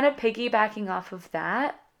kind of piggybacking off of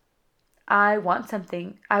that, I want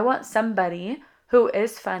somebody who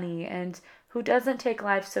is funny and who doesn't take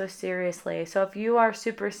life so seriously. So if you are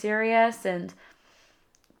super serious and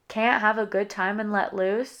can't have a good time and let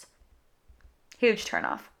loose, huge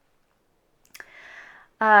turnoff.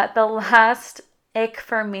 The last ick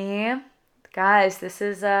for me, guys, this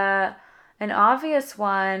is an obvious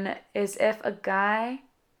one, is if a guy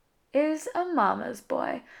is a mama's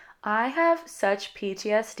boy. I have such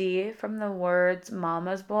PTSD from the words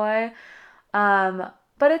mama's boy, but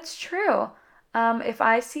it's true. If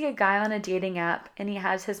I see a guy on a dating app and he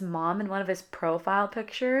has his mom in one of his profile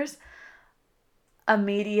pictures,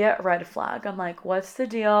 immediate red flag. I'm like, what's the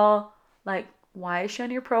deal? Why is she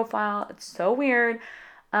on your profile? It's so weird.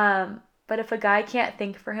 But if a guy can't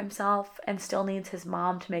think for himself and still needs his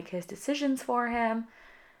mom to make his decisions for him,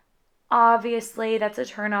 obviously that's a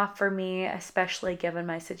turnoff for me, especially given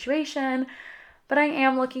my situation. But I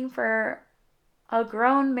am looking for a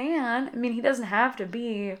grown man. I mean, he doesn't have to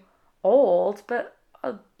be old, but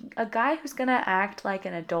a guy who's going to act like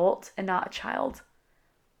an adult and not a child.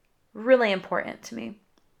 Really important to me.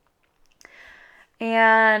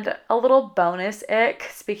 And a little bonus ick,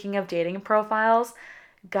 speaking of dating profiles,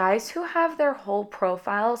 guys who have their whole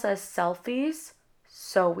profiles as selfies,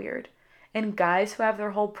 so weird. And guys who have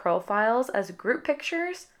their whole profiles as group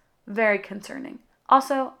pictures, very concerning.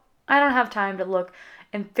 Also, I don't have time to look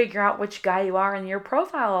and figure out which guy you are in your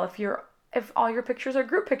profile if all your pictures are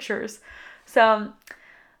group pictures. So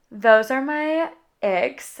those are my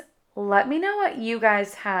icks. Let me know what you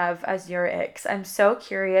guys have as your icks. I'm so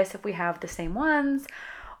curious if we have the same ones,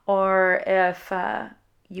 or if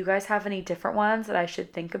you guys have any different ones that I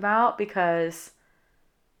should think about, because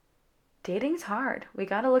dating's hard. We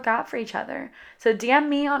got to look out for each other. So DM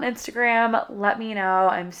me on Instagram. Let me know.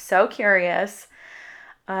 I'm so curious.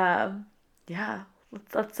 Yeah,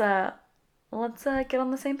 let's get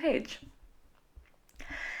on the same page.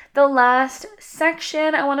 The last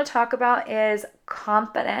section I want to talk about is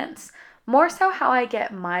confidence. More so how I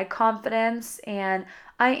get my confidence. And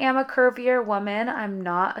I am a curvier woman. I'm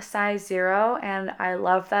not a size 0, and I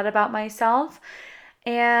love that about myself.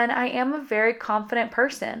 And I am a very confident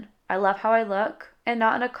person. I love how I look, and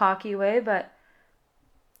not in a cocky way, but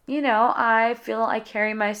I feel I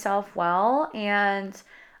carry myself well, and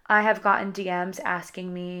I have gotten DMs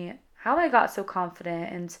asking me how I got so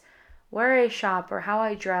confident and where I shop or how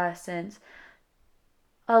I dress, and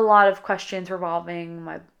a lot of questions revolving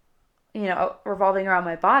around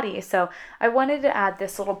my body. So I wanted to add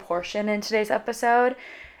this little portion in today's episode.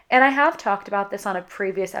 And I have talked about this on a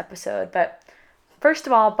previous episode, but first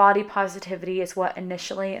of all, body positivity is what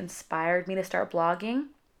initially inspired me to start blogging.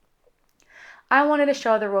 I wanted to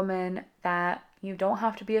show the woman that you don't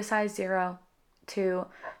have to be a size 0 to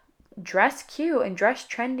dress cute and dress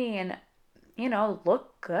trendy and,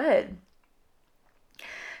 look good.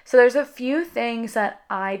 So there's a few things that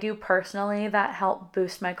I do personally that help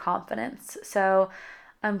boost my confidence. So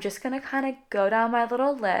I'm just going to kind of go down my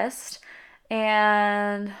little list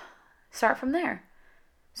and start from there.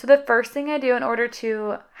 So the first thing I do in order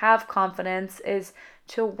to have confidence is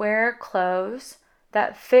to wear clothes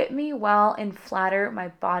that fit me well and flatter my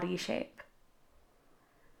body shape.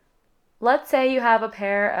 Let's say you have a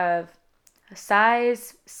pair of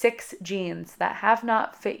size 6 jeans that have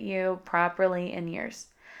not fit you properly in years.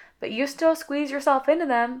 but you still squeeze yourself into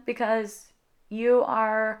them because you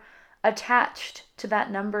are attached to that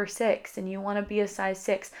number 6 and you want to be a size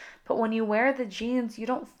 6. But when you wear the jeans, you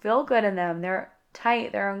don't feel good in them. They're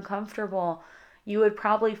tight, they're uncomfortable. You would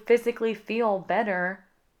probably physically feel better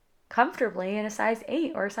comfortably in a size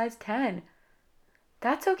 8 or a size 10.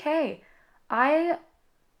 That's okay. I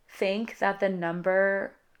think that the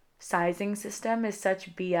number sizing system is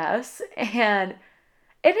such BS, and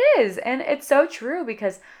it is, and it's so true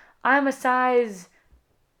because I'm a size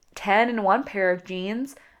 10 in one pair of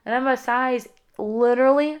jeans, and I'm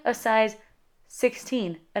literally a size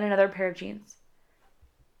 16 in another pair of jeans.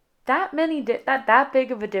 That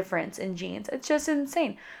big of a difference in jeans. It's just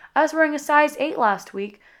insane. I was wearing a size 8 last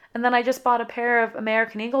week, and then I just bought a pair of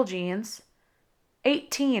American Eagle jeans.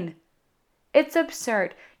 18. It's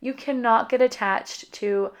absurd. You cannot get attached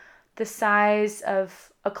to the size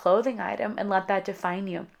of a clothing item and let that define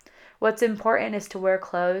you. What's important is to wear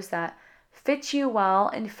clothes that fit you well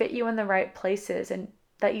and fit you in the right places and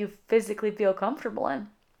that you physically feel comfortable in.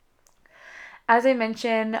 As I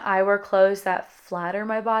mentioned, I wear clothes that flatter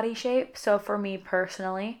my body shape. So for me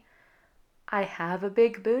personally, I have a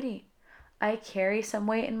big booty. I carry some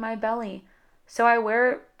weight in my belly. So I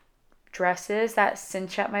wear dresses that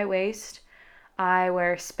cinch at my waist. I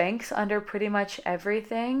wear Spanx under pretty much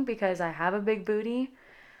everything because I have a big booty.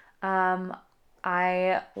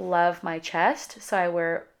 I love my chest, so I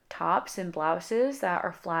wear tops and blouses that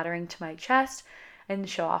are flattering to my chest and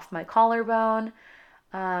show off my collarbone.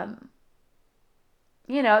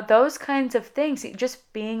 Those kinds of things.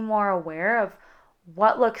 Just being more aware of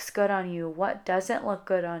what looks good on you, what doesn't look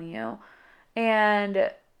good on you.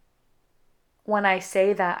 And when I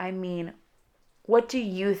say that, I mean, what do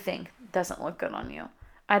you think doesn't look good on you?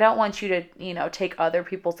 I don't want you to, take other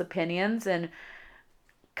people's opinions and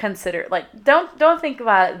consider, don't think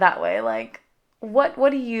about it that way.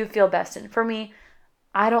 What do you feel best in? For me,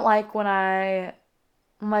 I don't like when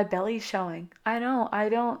my belly's showing. I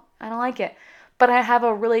don't like it. But I have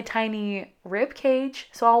a really tiny rib cage,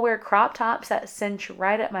 so I'll wear crop tops that cinch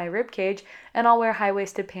right at my rib cage, and I'll wear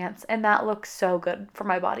high-waisted pants, and that looks so good for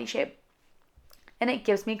my body shape. And it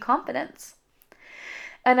gives me confidence.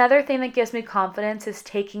 Another thing that gives me confidence is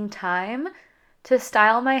taking time to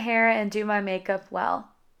style my hair and do my makeup well.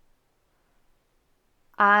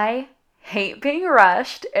 I hate being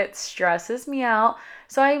rushed. It stresses me out.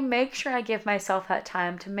 So I make sure I give myself that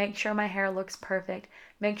time to make sure my hair looks perfect,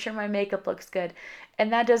 make sure my makeup looks good.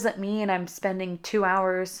 And that doesn't mean I'm spending 2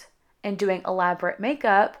 hours and doing elaborate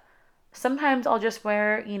makeup. Sometimes I'll just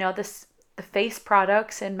wear, the face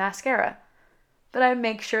products and mascara. But I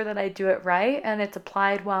make sure that I do it right and it's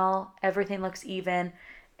applied well, everything looks even,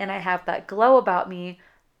 and I have that glow about me,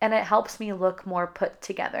 and it helps me look more put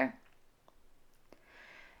together.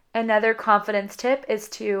 Another confidence tip is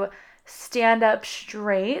to stand up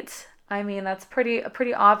straight. I mean, that's a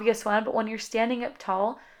pretty obvious one, but when you're standing up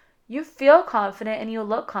tall, you feel confident and you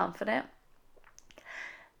look confident.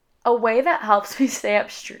 A way that helps me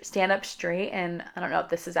stand up straight, and I don't know if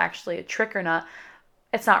this is actually a trick or not,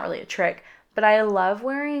 it's not really a trick, but I love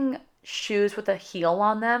wearing shoes with a heel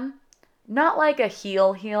on them. Not like a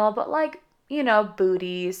heel, but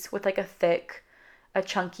booties with a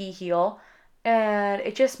chunky heel. And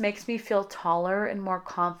it just makes me feel taller and more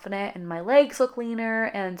confident, and my legs look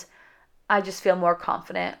leaner, and I just feel more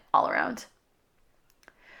confident all around.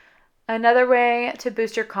 Another way to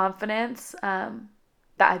boost your confidence, that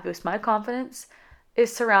I boost my confidence,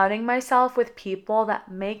 is surrounding myself with people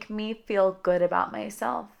that make me feel good about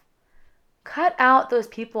myself. Cut out those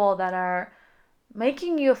people that are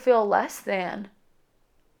making you feel less than,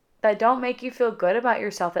 that don't make you feel good about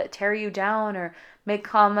yourself, that tear you down or make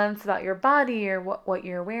comments about your body or what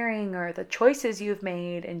you're wearing or the choices you've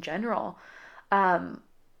made in general.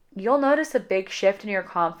 You'll notice a big shift in your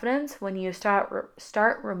confidence when you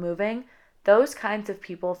start removing those kinds of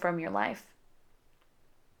people from your life.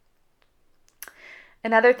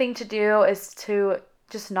 Another thing to do is to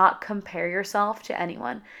just not compare yourself to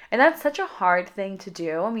anyone. And that's such a hard thing to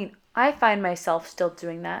do. I mean, I find myself still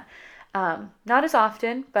doing that. Not as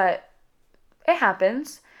often, but it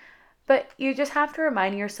happens. But you just have to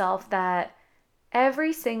remind yourself that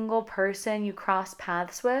every single person you cross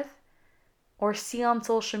paths with or see on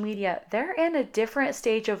social media, they're in a different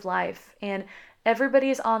stage of life, and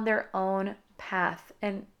everybody's on their own path,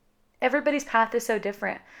 and everybody's path is so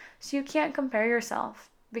different. So you can't compare yourself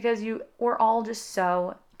because we're all just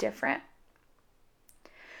so different.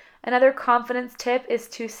 Another confidence tip is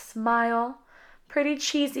to smile. Pretty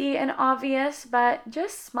cheesy and obvious, but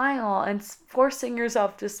just smile and forcing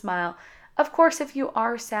yourself to smile. Of course, if you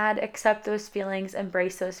are sad, accept those feelings,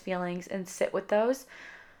 embrace those feelings, and sit with those.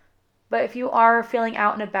 But if you are feeling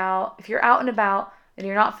out and about, if you're out and about and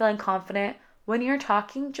you're not feeling confident, when you're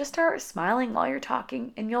talking, just start smiling while you're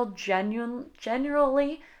talking and you'll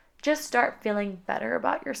genuinely just start feeling better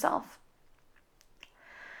about yourself.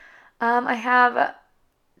 I have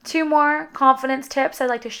 2 more confidence tips I'd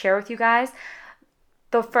like to share with you guys.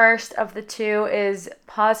 The first of the 2 is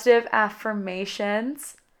positive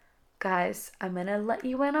affirmations. Guys, I'm going to let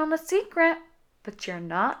you in on a secret, but you're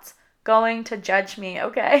not going to judge me,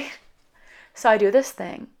 okay? So I do this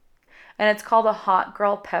thing, and it's called a hot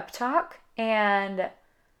girl pep talk, and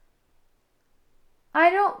I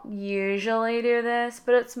don't usually do this,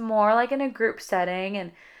 but it's more like in a group setting,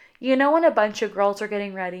 and when a bunch of girls are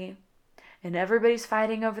getting ready, and everybody's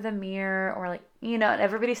fighting over the mirror, or and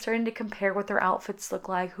everybody's starting to compare what their outfits look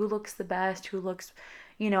like, who looks the best, who looks,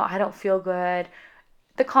 I don't feel good.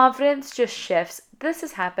 The confidence just shifts. This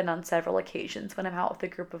has happened on several occasions when I'm out with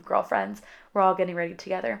a group of girlfriends. We're all getting ready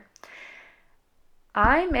together.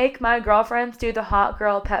 I make my girlfriends do the hot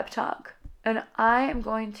girl pep talk, and I am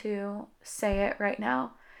going to say it right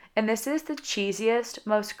now. And this is the cheesiest,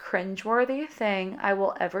 most cringeworthy thing I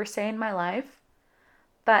will ever say in my life,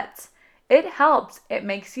 but it helps. It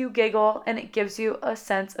makes you giggle and it gives you a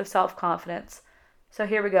sense of self-confidence. So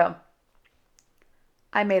here we go.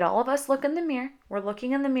 I made all of us look in the mirror. We're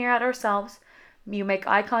looking in the mirror at ourselves. You make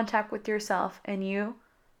eye contact with yourself and you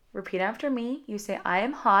repeat after me. You say, I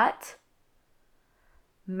am hot.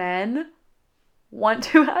 Men want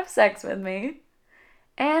to have sex with me.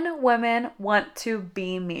 And women want to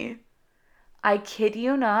be me. I kid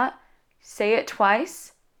you not. Say it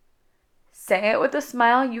twice. Say it with a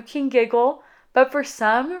smile, you can giggle, but for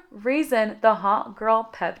some reason, the hot girl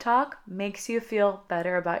pep talk makes you feel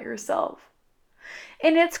better about yourself.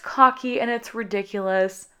 And it's cocky and it's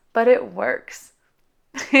ridiculous, but it works.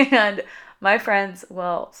 And my friends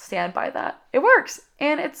will stand by that. It works,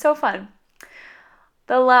 and it's so fun.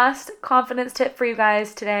 The last confidence tip for you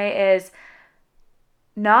guys today is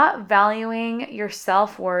not valuing your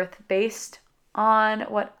self-worth based on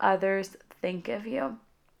what others think of you.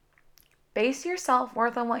 Base your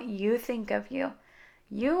self-worth on what you think of you.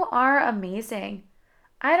 You are amazing.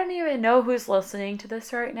 I don't even know who's listening to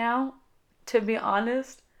this right now, to be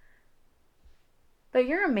honest. But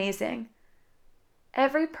you're amazing.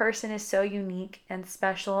 Every person is so unique and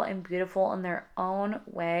special and beautiful in their own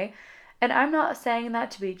way. And I'm not saying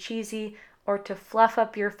that to be cheesy or to fluff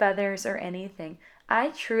up your feathers or anything.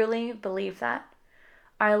 I truly believe that.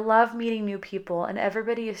 I love meeting new people, and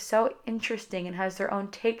everybody is so interesting and has their own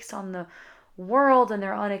takes on the world and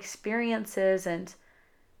their own experiences, and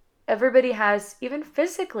everybody has, even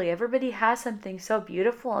physically, everybody has something so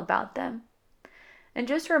beautiful about them. And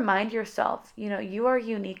just remind yourself, you are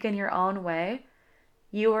unique in your own way.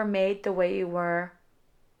 You were made the way you were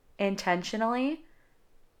intentionally,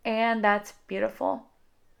 and that's beautiful.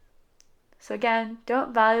 So again,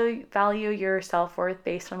 don't value your self-worth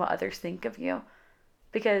based on what others think of you,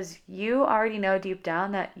 because you already know deep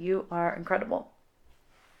down that you are incredible.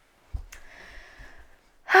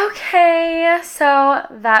 Okay, so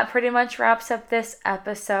that pretty much wraps up this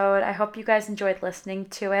episode. I hope you guys enjoyed listening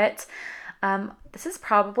to it. This is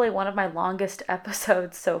probably one of my longest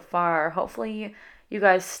episodes so far. Hopefully you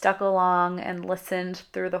guys stuck along and listened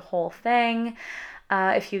through the whole thing.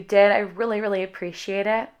 If you did, I really, really appreciate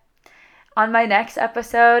it. On my next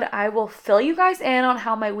episode, I will fill you guys in on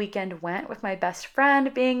how my weekend went with my best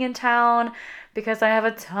friend being in town, because I have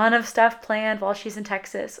a ton of stuff planned while she's in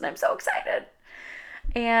Texas, and I'm so excited.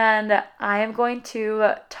 And I am going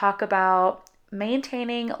to talk about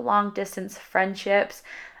maintaining long-distance friendships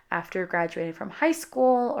after graduating from high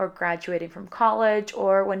school or graduating from college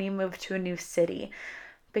or when you move to a new city,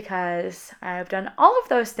 because I've done all of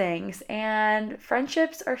those things, and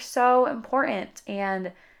friendships are so important,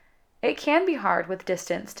 and it can be hard with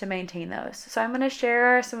distance to maintain those. So I'm going to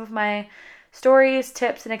share some of my stories,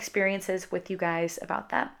 tips, and experiences with you guys about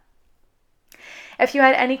that. If you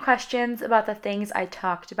had any questions about the things I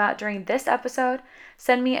talked about during this episode,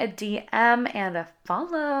 send me a DM and a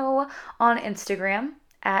follow on Instagram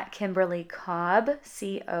at Kimberly Cobb,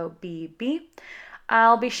 COBB.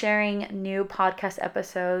 I'll be sharing new podcast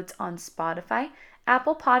episodes on Spotify,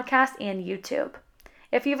 Apple Podcasts, and YouTube.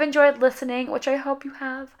 If you've enjoyed listening, which I hope you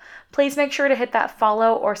have, please make sure to hit that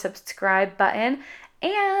follow or subscribe button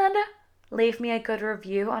and leave me a good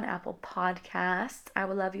review on Apple Podcasts. I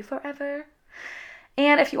will love you forever.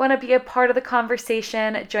 And if you want to be a part of the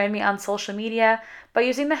conversation, join me on social media by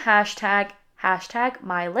using the hashtag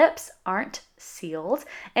 #MyLipsAren'tSealed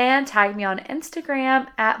and tag me on Instagram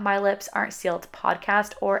at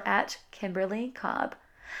MyLipsAren'tSealedPodcast or at Kimberly Cobb.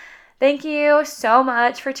 Thank you so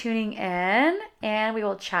much for tuning in, and we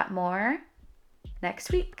will chat more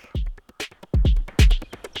next week.